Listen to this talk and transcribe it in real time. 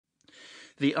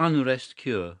The Unrest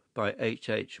Cure by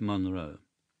H. Monro.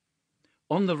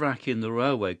 On the rack in the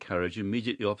railway carriage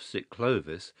immediately opposite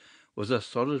Clovis was a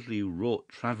solidly wrought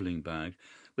travelling bag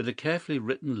with a carefully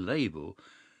written label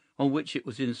on which it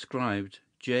was inscribed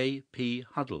J. P.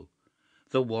 Huddle,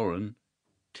 The Warren,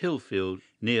 Tilfield,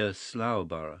 near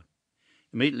Slowborough.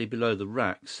 Immediately below the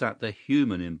rack sat the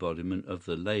human embodiment of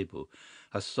the label,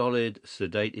 a solid,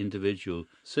 sedate individual,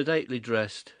 sedately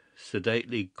dressed,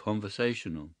 sedately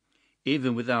conversational.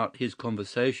 Even without his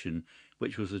conversation,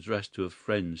 which was addressed to a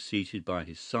friend seated by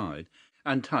his side,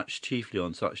 and touched chiefly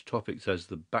on such topics as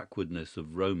the backwardness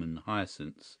of Roman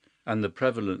hyacinths and the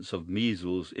prevalence of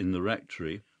measles in the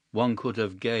rectory, one could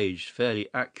have gauged fairly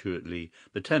accurately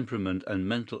the temperament and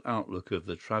mental outlook of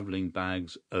the travelling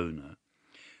bag's owner.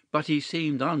 But he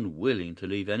seemed unwilling to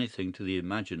leave anything to the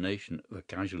imagination of a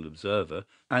casual observer,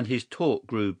 and his talk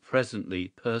grew presently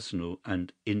personal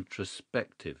and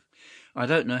introspective. "I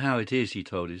don't know how it is," he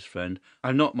told his friend.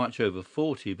 "I'm not much over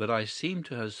 40, but I seem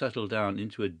to have settled down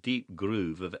into a deep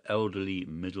groove of elderly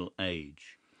middle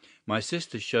age. My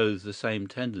sister shows the same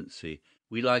tendency.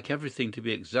 We like everything to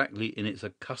be exactly in its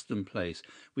accustomed place.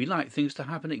 We like things to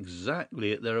happen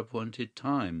exactly at their appointed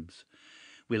times.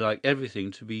 We like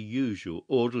everything to be usual,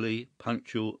 orderly,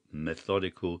 punctual,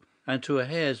 methodical, and to a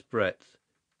hair's breadth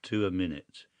to a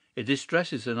minute. It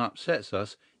distresses and upsets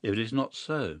us if it is not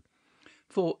so.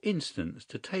 For instance,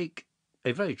 to take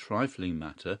a very trifling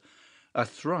matter, a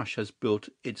thrush has built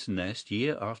its nest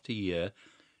year after year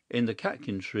in the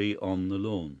catkin tree on the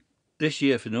lawn. This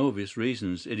year, for no obvious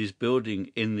reasons, it is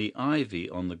building in the ivy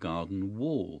on the garden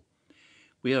wall.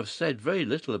 We have said very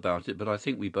little about it, but I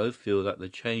think we both feel that the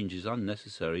change is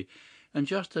unnecessary and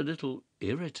just a little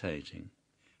irritating."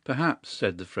 "Perhaps,"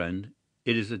 said the friend,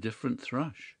 "it is a different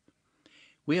thrush."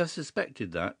 "We have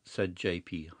suspected that," said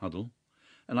J.P. Huddle,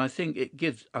 "and I think it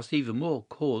gives us even more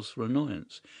cause for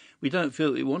annoyance. We don't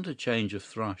feel that we want a change of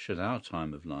thrush at our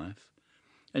time of life.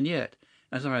 And yet,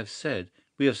 as I have said,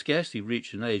 we have scarcely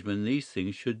reached an age when these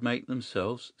things should make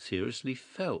themselves seriously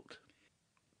felt."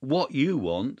 "What you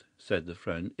want," said the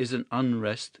friend, "is an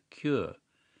unrest cure."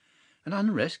 "An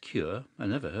unrest cure? I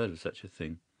never heard of such a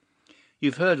thing."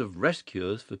 "You've heard of rest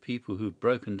cures for people who've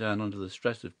broken down under the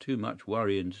stress of too much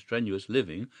worry and strenuous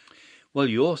living. Well,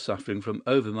 you're suffering from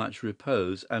overmuch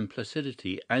repose and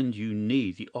placidity, and you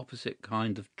need the opposite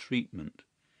kind of treatment."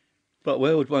 "But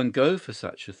where would one go for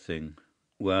such a thing?"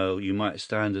 "Well, you might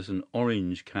stand as an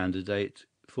orange candidate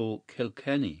for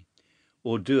Kilkenny,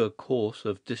 or do a course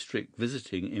of district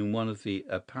visiting in one of the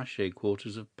apache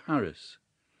quarters of Paris,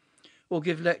 or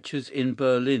give lectures in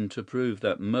Berlin to prove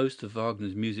that most of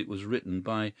Wagner's music was written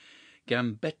by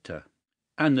Gambetta.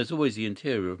 And there's always the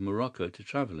interior of Morocco to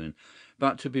travel in.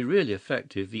 But to be really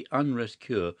effective, the unrest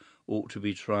cure ought to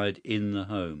be tried in the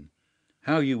home.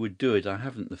 How you would do it I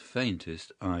haven't the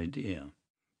faintest idea."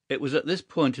 It was at this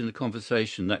point in the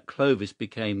conversation that Clovis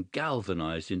became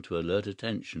galvanized into alert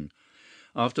attention.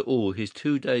 After all, his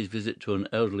 2 days' visit to an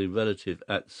elderly relative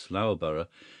at Slowborough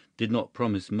did not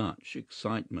promise much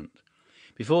excitement.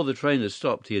 Before the train had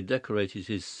stopped, he had decorated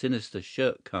his sinister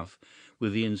shirt cuff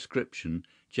with the inscription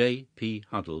J. P.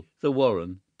 Huddle, The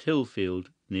Warren,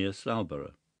 Tilfield, near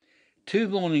Slowborough. 2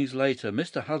 mornings later,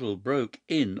 Mr. Huddle broke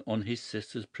in on his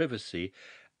sister's privacy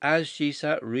as she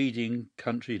sat reading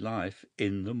Country Life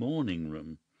in the morning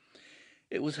room.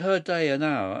 It was her day and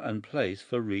hour and place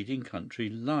for reading Country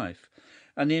Life,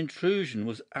 and the intrusion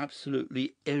was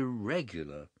absolutely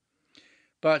irregular.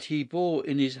 But he bore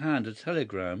in his hand a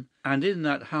telegram, and in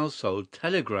that household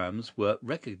telegrams were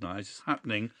recognized as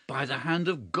happening by the hand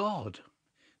of God.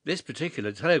 This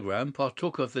particular telegram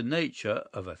partook of the nature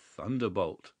of a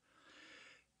thunderbolt.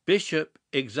 "Bishop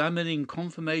examining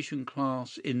confirmation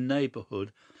class in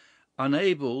neighbourhood.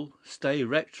 Unable stay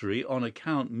rectory on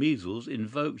account measles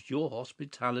invokes your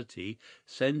hospitality.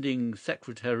 Sending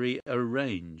secretary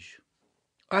arrange."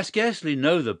 "I scarcely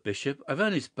know the bishop. I've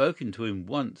only spoken to him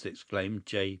once," exclaimed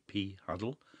J.P.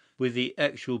 Huddle, with the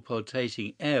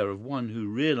exculpating air of one who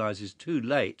realizes too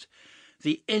late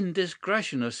the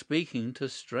indiscretion of speaking to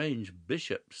strange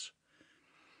bishops.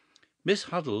 Miss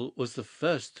Huddle was the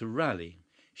first to rally.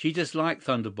 She disliked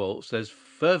thunderbolts as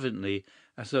fervently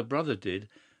as her brother did,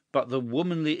 but the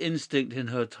womanly instinct in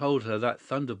her told her that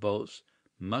thunderbolts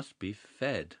must be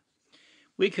fed.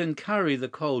 "We can curry the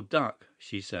cold duck,"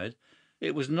 she said.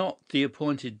 It was not the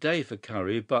appointed day for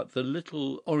curry, but the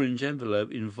little orange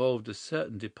envelope involved a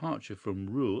certain departure from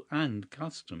rule and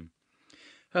custom.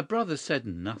 Her brother said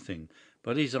nothing,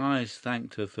 but his eyes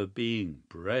thanked her for being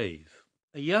brave.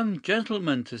 "A young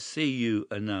gentleman to see you,"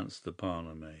 announced the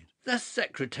parlour maid. "The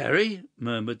secretary?"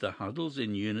 murmured the Huddles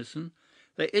in unison.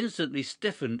 They instantly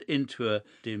stiffened into a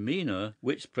demeanour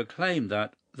which proclaimed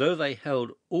that, though they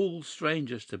held all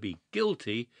strangers to be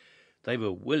guilty, they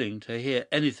were willing to hear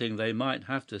anything they might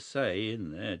have to say in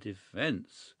their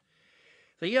defence.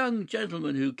 The young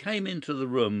gentleman who came into the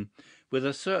room with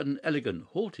a certain elegant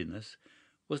haughtiness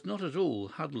was not at all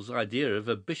Huddle's idea of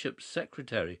a bishop's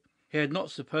secretary. He had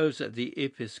not supposed that the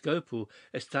episcopal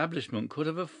establishment could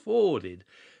have afforded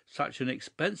such an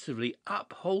expensively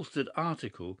upholstered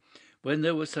article when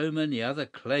there were so many other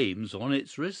claims on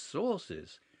its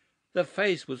resources. The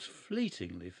face was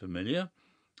fleetingly familiar.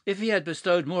 If he had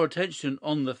bestowed more attention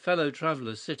on the fellow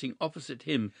traveller sitting opposite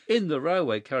him in the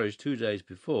railway carriage 2 days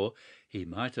before, he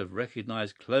might have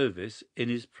recognized Clovis in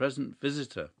his present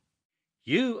visitor.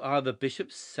 "You are the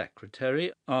bishop's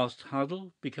secretary?" asked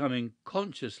Huddle, becoming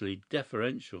consciously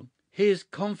deferential. "His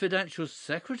confidential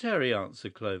secretary,"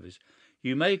 answered Clovis.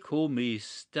 "You may call me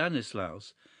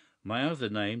Stanislaus. My other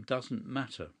name doesn't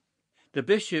matter. The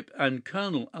bishop and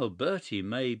Colonel Alberti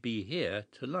may be here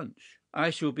to lunch. I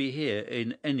shall be here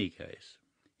in any case."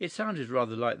 It sounded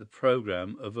rather like the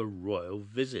programme of a royal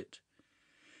visit.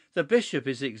 "The bishop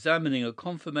is examining a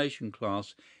confirmation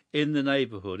class in the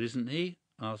neighbourhood, isn't he?"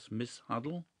 asked Miss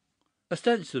Huddle.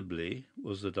 "Ostensibly,"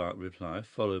 was the dark reply,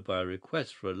 followed by a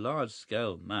request for a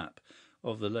large-scale map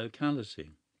of the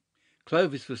locality.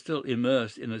 Clovis was still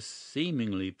immersed in a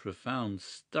seemingly profound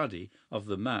study of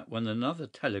the map when another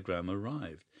telegram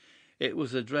arrived. It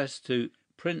was addressed to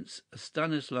Prince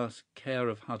Stanislaus, care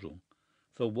of Huddle,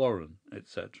 The Warren,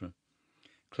 etc.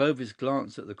 Clovis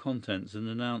glanced at the contents and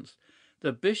announced,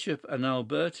 "The bishop and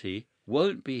Alberti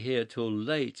won't be here till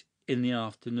late in the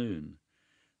afternoon."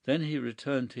 Then he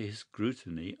returned to his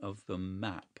scrutiny of the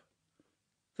map.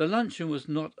 The luncheon was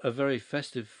not a very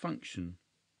festive function.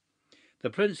 The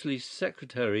princely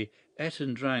secretary ate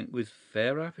and drank with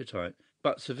fair appetite,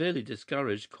 but severely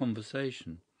discouraged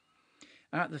conversation.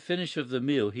 At the finish of the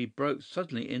meal he broke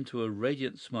suddenly into a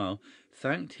radiant smile,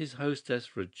 thanked his hostess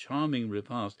for a charming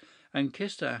repast, and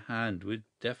kissed her hand with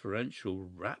deferential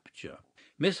rapture.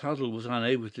 Miss Huddle was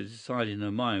unable to decide in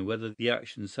her mind whether the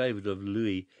action savoured of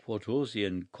Louis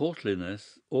XIVian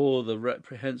courtliness or the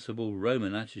reprehensible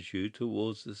Roman attitude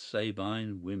towards the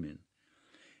Sabine women.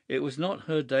 It was not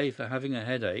her day for having a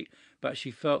headache, but she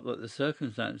felt that the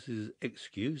circumstances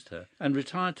excused her, and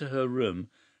retired to her room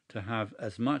to have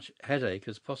as much headache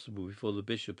as possible before the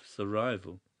bishop's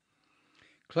arrival.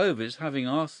 Clovis, having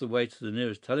asked the way to the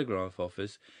nearest telegraph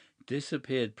office,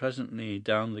 disappeared presently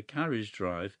down the carriage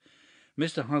drive.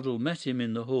 Mr. Huddle met him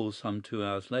in the hall some 2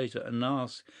 hours later and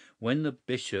asked when the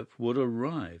bishop would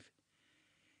arrive.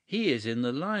 "He is in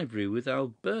the library with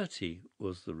Alberti,"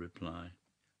 was the reply.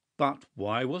 "But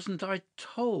why wasn't I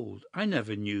told? I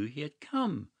never knew he had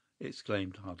come,"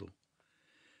 exclaimed Huddle.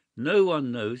 "No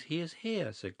one knows he is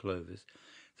here," said Clovis.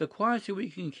 "The quieter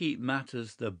we can keep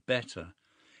matters the better,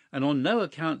 and on no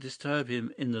account disturb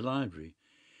him in the library.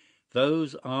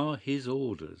 Those are his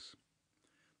orders."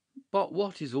 "But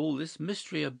what is all this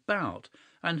mystery about?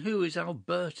 And who is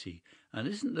Alberti? And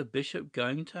isn't the bishop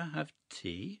going to have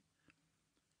tea?"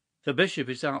 "The bishop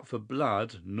is out for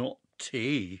blood, not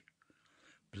tea."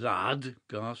 "Blood!"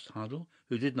 gasped Huddle,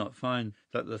 who did not find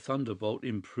that the thunderbolt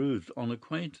improved on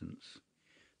acquaintance.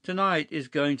 "Tonight is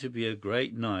going to be a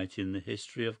great night in the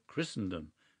history of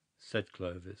Christendom," said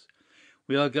Clovis.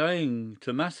 "We are going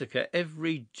to massacre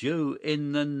every Jew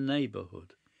in the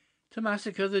neighbourhood." "To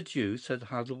massacre the Jews?" said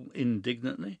Huddle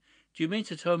indignantly. "Do you mean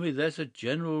to tell me there's a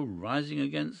general rising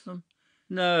against them?"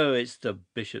 "No, it's the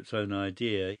bishop's own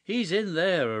idea. He's in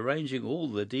there arranging all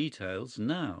the details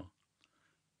now."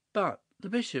 "But the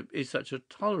bishop is such a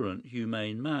tolerant,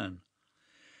 humane man."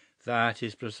 "That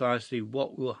is precisely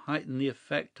what will heighten the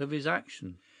effect of his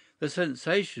action. The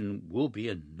sensation will be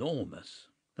enormous."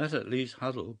 That at least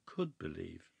Huddle could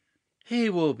believe. "He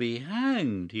will be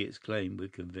hanged!" he exclaimed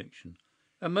with conviction.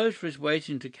 "A motor is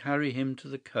waiting to carry him to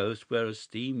the coast where a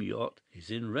steam yacht is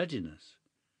in readiness."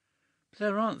 "But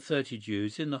there aren't 30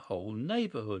 Jews in the whole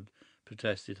neighbourhood,"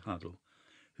 protested Huddle,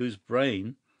 whose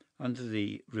brain, under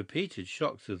the repeated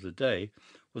shocks of the day,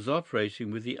 was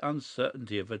operating with the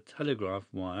uncertainty of a telegraph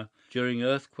wire during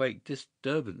earthquake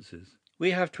disturbances.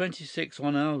 "We have 26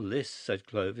 on our list," said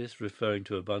Clovis, referring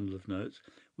to a bundle of notes.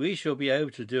 "We shall be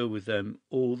able to deal with them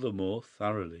all the more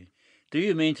thoroughly." "Do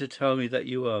you mean to tell me that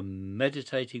you are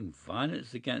meditating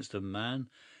violence against a man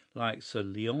like Sir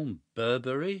Leon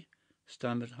Birberry?"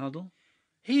 stammered Huddle.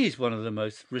 "He's one of the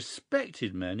most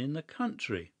respected men in the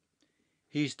country."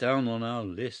 "He's down on our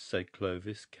list," said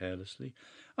Clovis carelessly.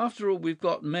 "After all, we've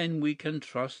got men we can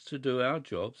trust to do our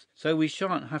jobs, so we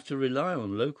shan't have to rely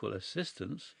on local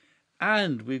assistance."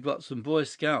 And we've got some Boy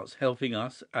Scouts helping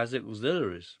us as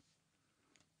auxiliaries."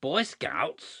 "Boy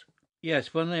Scouts?"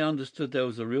 "Yes, when they understood there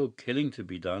was a real killing to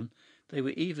be done, they were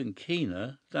even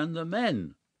keener than the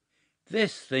men.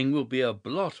 This thing will be a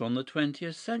blot on the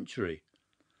 20th century,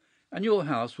 and your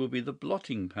house will be the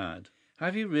blotting pad.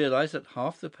 Have you realized that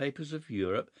half the papers of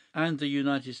Europe and the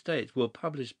United States will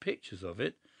publish pictures of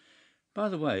it? By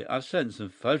the way, I've sent some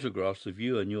photographs of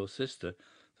you and your sister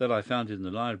that I found in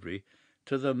the library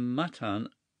to the Matin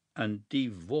and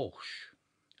Divorce.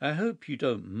 I hope you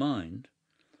don't mind.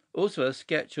 Also a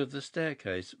sketch of the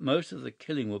staircase. Most of the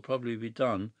killing will probably be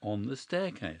done on the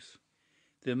staircase."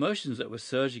 The emotions that were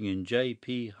surging in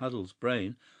J.P. Huddle's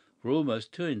brain were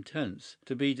almost too intense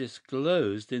to be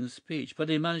disclosed in speech, but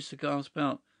he managed to gasp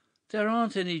out, "There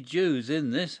aren't any Jews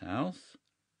in this house."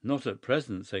 "Not at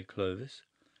present," said Clovis.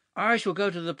 "I shall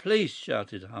go to the police,"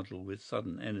 shouted Huddle with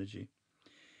sudden energy.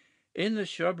 "In the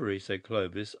shrubbery," said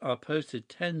Clovis, "are posted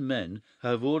 10 men who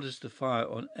have orders to fire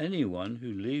on anyone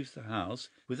who leaves the house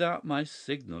without my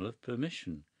signal of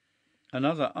permission.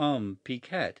 Another armed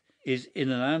piquet is in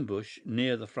an ambush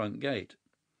near the front gate.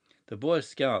 The Boy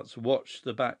Scouts watch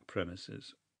the back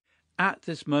premises." At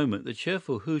this moment the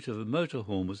cheerful hoot of a motor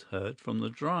horn was heard from the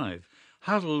drive.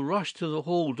 Huddle rushed to the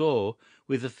hall door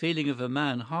with the feeling of a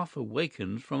man half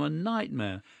awakened from a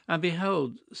nightmare, and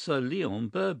beheld Sir Leon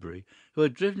Burberry, who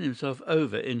had driven himself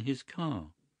over in his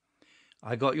car.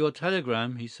 "I got your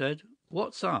telegram," he said.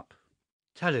 "What's up?"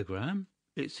 "Telegram?"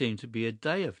 It seemed to be a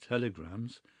day of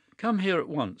telegrams. "Come here at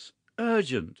once.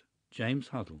 Urgent. James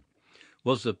Huddle,"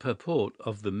 was the purport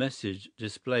of the message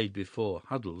displayed before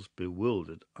Huddle's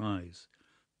bewildered eyes.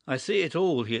 "I see it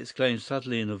all," he exclaimed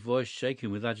suddenly in a voice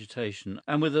shaken with agitation,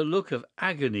 and with a look of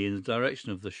agony in the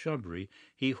direction of the shrubbery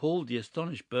he hauled the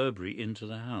astonished Burberry into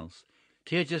the house.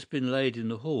 Tea had just been laid in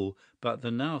the hall, but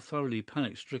the now thoroughly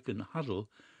panic-stricken Huddle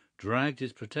dragged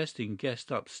his protesting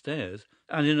guest upstairs,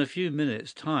 and in a few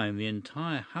minutes' time the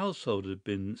entire household had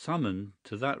been summoned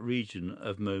to that region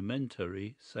of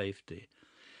momentary safety.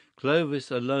 Clovis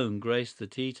alone graced the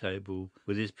tea-table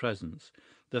with his presence.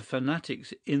 The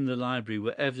fanatics in the library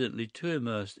were evidently too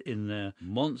immersed in their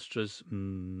monstrous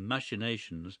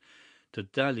machinations to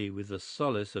dally with the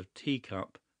solace of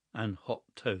teacup and hot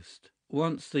toast.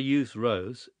 Once the youth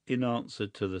rose, in answer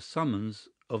to the summons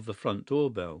of the front door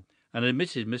bell, and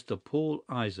admitted Mr. Paul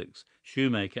Isaacs,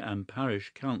 shoemaker and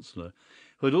parish councillor,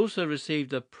 who had also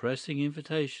received a pressing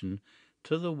invitation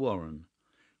to the Warren.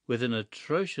 With an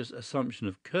atrocious assumption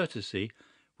of courtesy,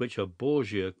 which a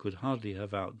Borgia could hardly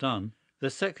have outdone, the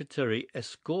secretary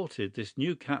escorted this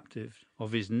new captive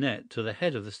of his net to the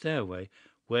head of the stairway,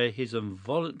 where his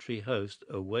involuntary host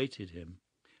awaited him.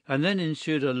 And then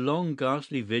ensued a long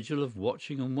ghastly vigil of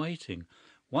watching and waiting.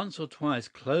 Once or twice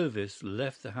Clovis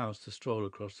left the house to stroll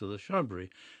across to the shrubbery,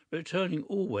 returning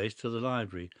always to the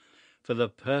library, for the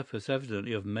purpose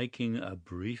evidently of making a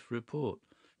brief report.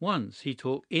 Once he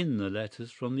took in the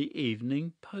letters from the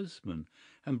evening postman,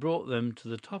 and brought them to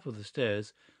the top of the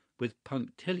stairs with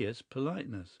punctilious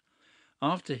politeness.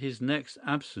 After his next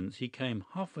absence he came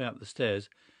halfway up the stairs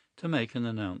to make an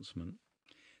announcement.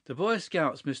 "The Boy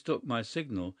Scouts mistook my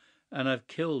signal, and have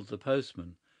killed the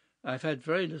postman. I've had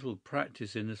very little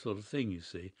practice in this sort of thing, you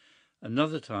see.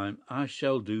 Another time I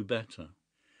shall do better."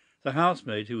 The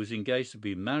housemaid, who was engaged to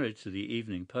be married to the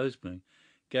evening postman,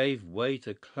 gave way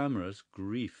to clamorous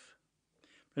grief.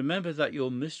 "Remember that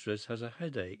your mistress has a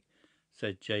headache,"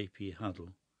 said J.P.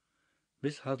 Huddle.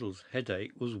 Miss Huddle's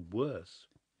headache was worse.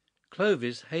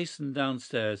 Clovis hastened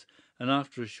downstairs, and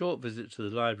after a short visit to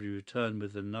the library returned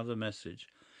with another message.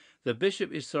 "The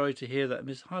bishop is sorry to hear that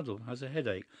Miss Huddle has a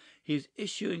headache. He is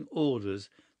issuing orders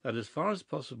that as far as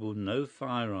possible no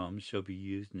firearms shall be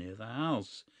used near the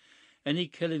house. Any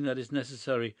killing that is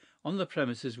necessary on the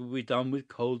premises will be done with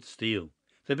cold steel.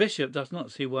 The bishop does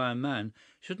not see why a man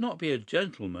should not be a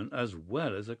gentleman as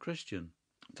well as a Christian."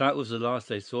 That was the last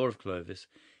they saw of Clovis.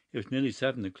 It was nearly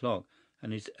 7 o'clock,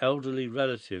 and his elderly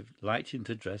relative liked him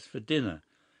to dress for dinner.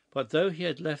 But though he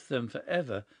had left them for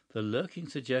ever, the lurking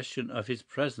suggestion of his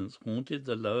presence haunted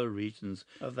the lower regions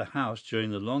of the house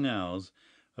during the long hours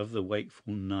of the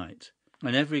wakeful night,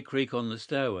 and every creak on the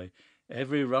stairway,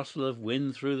 every rustle of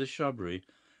wind through the shrubbery,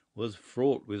 was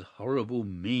fraught with horrible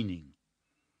meaning.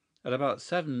 At about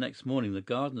 7 next morning the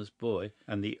gardener's boy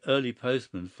and the early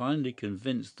postman finally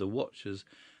convinced the watchers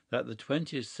that the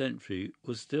 20th century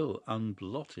was still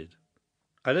unblotted.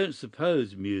 "I don't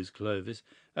suppose," mused Clovis,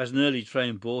 as an early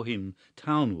train bore him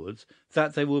townwards,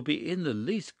 "that they will be in the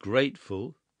least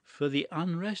grateful for the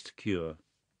Unrest cure."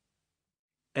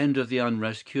 End of The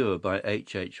Unrest Cure by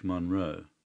H. Monro.